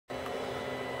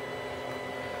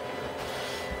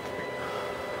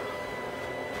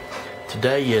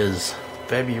Today is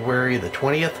February the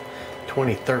 20th,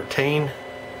 2013,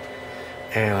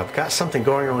 and I've got something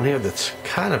going on here that's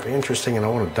kind of interesting, and I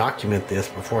want to document this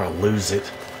before I lose it.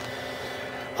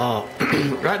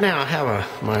 Right now I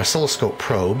have my oscilloscope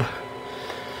probe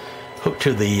hooked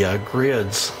to the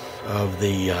grids of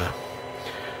these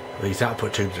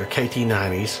output tubes. They're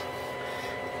KT90s,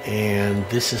 and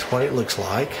this is what it looks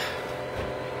like.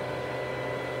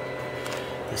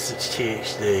 This is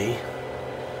THD.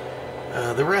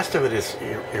 The rest of it is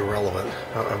irrelevant.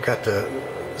 I've got the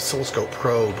oscilloscope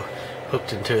probe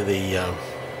hooked into the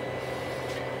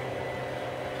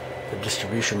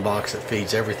distribution box that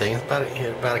feeds everything. It's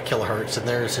about a kilohertz, and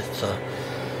there's its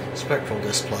spectral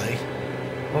display,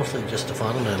 mostly just a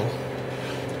fundamental,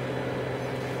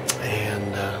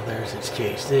 and there's its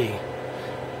THD.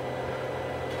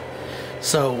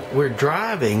 So we're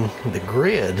driving the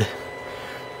grid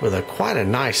with quite a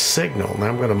nice signal. Now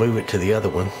I'm going to move it to the other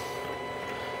one.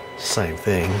 Same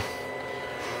thing,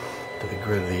 to the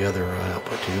grid of the other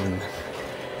output tube,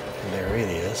 and there it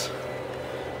is.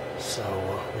 So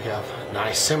we have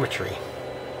nice symmetry.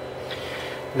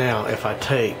 Now if I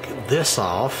take this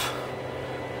off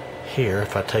here,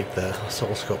 if I take the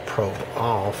oscilloscope probe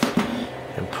off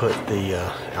and put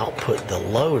the output, the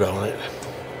load on it,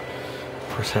 of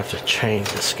course I have to change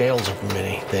the scales of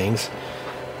many things.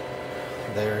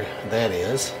 There that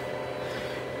is.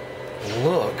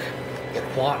 Look at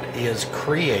what is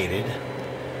created.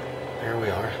 There we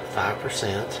are,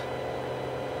 5%.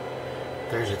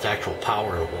 There's its actual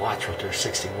power in watts right there,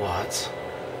 60 watts.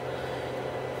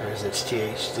 There's its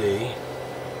THD.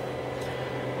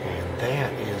 And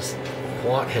that is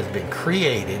what has been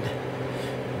created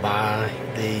by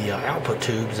the output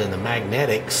tubes and the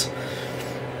magnetics,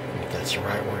 if that's the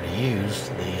right word to use,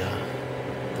 the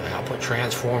output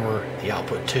transformer, the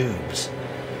output tubes.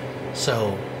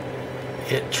 So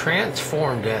it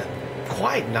transformed at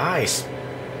quite nice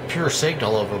pure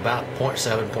signal of about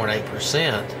 0.7,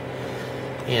 0.8%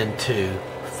 into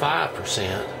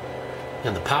 5%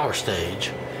 in the power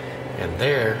stage, and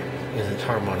there is its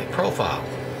harmonic profile.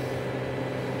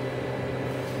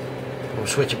 We'll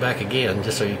switch it back again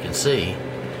just so you can see.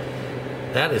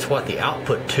 That is what the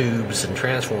output tubes and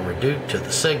transformer do to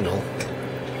the signal.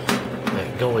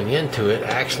 That going into it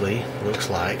actually looks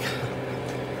like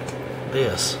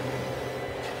this.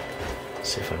 Let's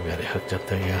see if I've got it hooked up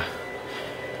there.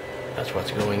 That's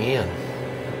what's going in,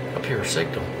 a pure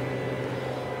signal.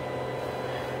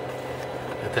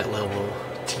 At that level,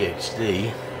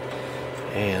 THD,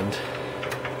 and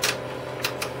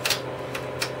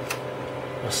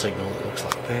a signal that looks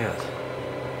like that.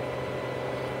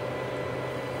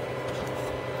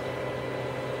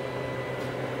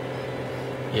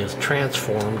 Is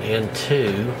transformed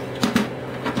into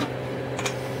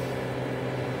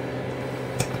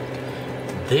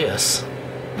this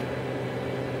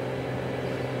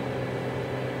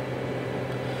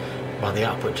by the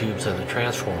output tubes and the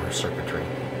transformer circuitry.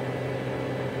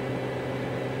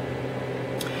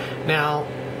 Now,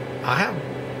 I have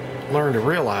learned to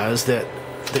realize that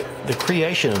the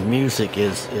creation of music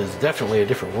is definitely a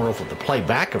different world from the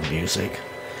playback of music.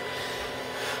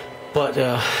 But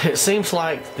it seems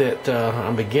like that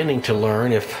I'm beginning to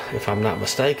learn, if I'm not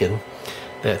mistaken,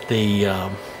 that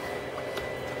the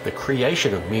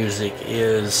creation of music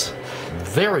is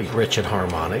very rich in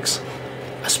harmonics,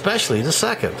 especially the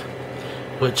second,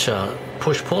 which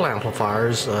push-pull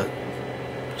amplifiers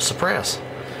suppress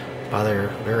by their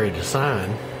very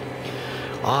design.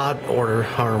 Odd order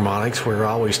harmonics, we're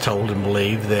always told and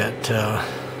believed that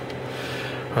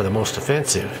are the most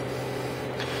offensive.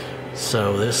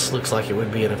 So this looks like it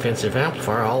would be an offensive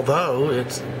amplifier, although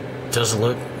it doesn't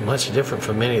look much different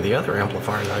from many of the other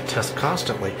amplifiers I test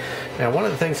constantly. Now, one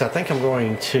of the things I think I'm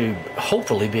going to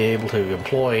hopefully be able to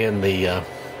employ in the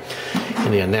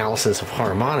analysis of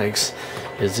harmonics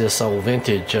is this old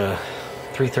vintage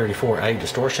 334A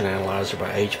distortion analyzer by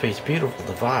HP. It's a beautiful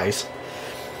device,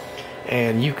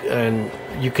 and you can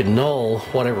null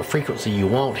whatever frequency you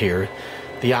want here.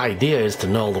 The idea is to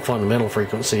null the fundamental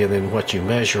frequency, and then what you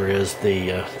measure is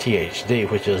the THD,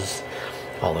 which is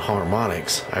all the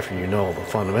harmonics after you null the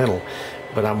fundamental.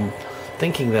 But I'm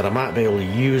thinking that I might be able to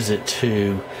use it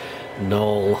to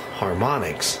null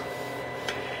harmonics,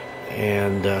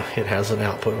 and it has an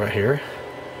output right here.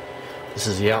 This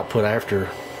is the output after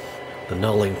the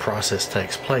nulling process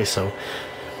takes place. So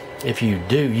if you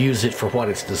do use it for what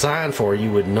it's designed for,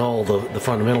 you would null the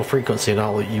fundamental frequency, and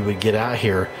all that you would get out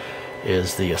here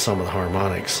is the sum of the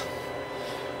harmonics.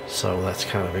 So that's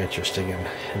kind of interesting,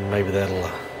 and maybe that'll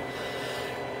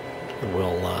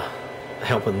will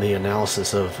helping the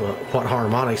analysis of what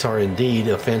harmonics are indeed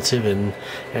offensive and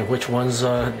which ones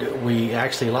we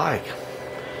actually like.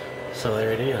 So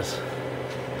there it is.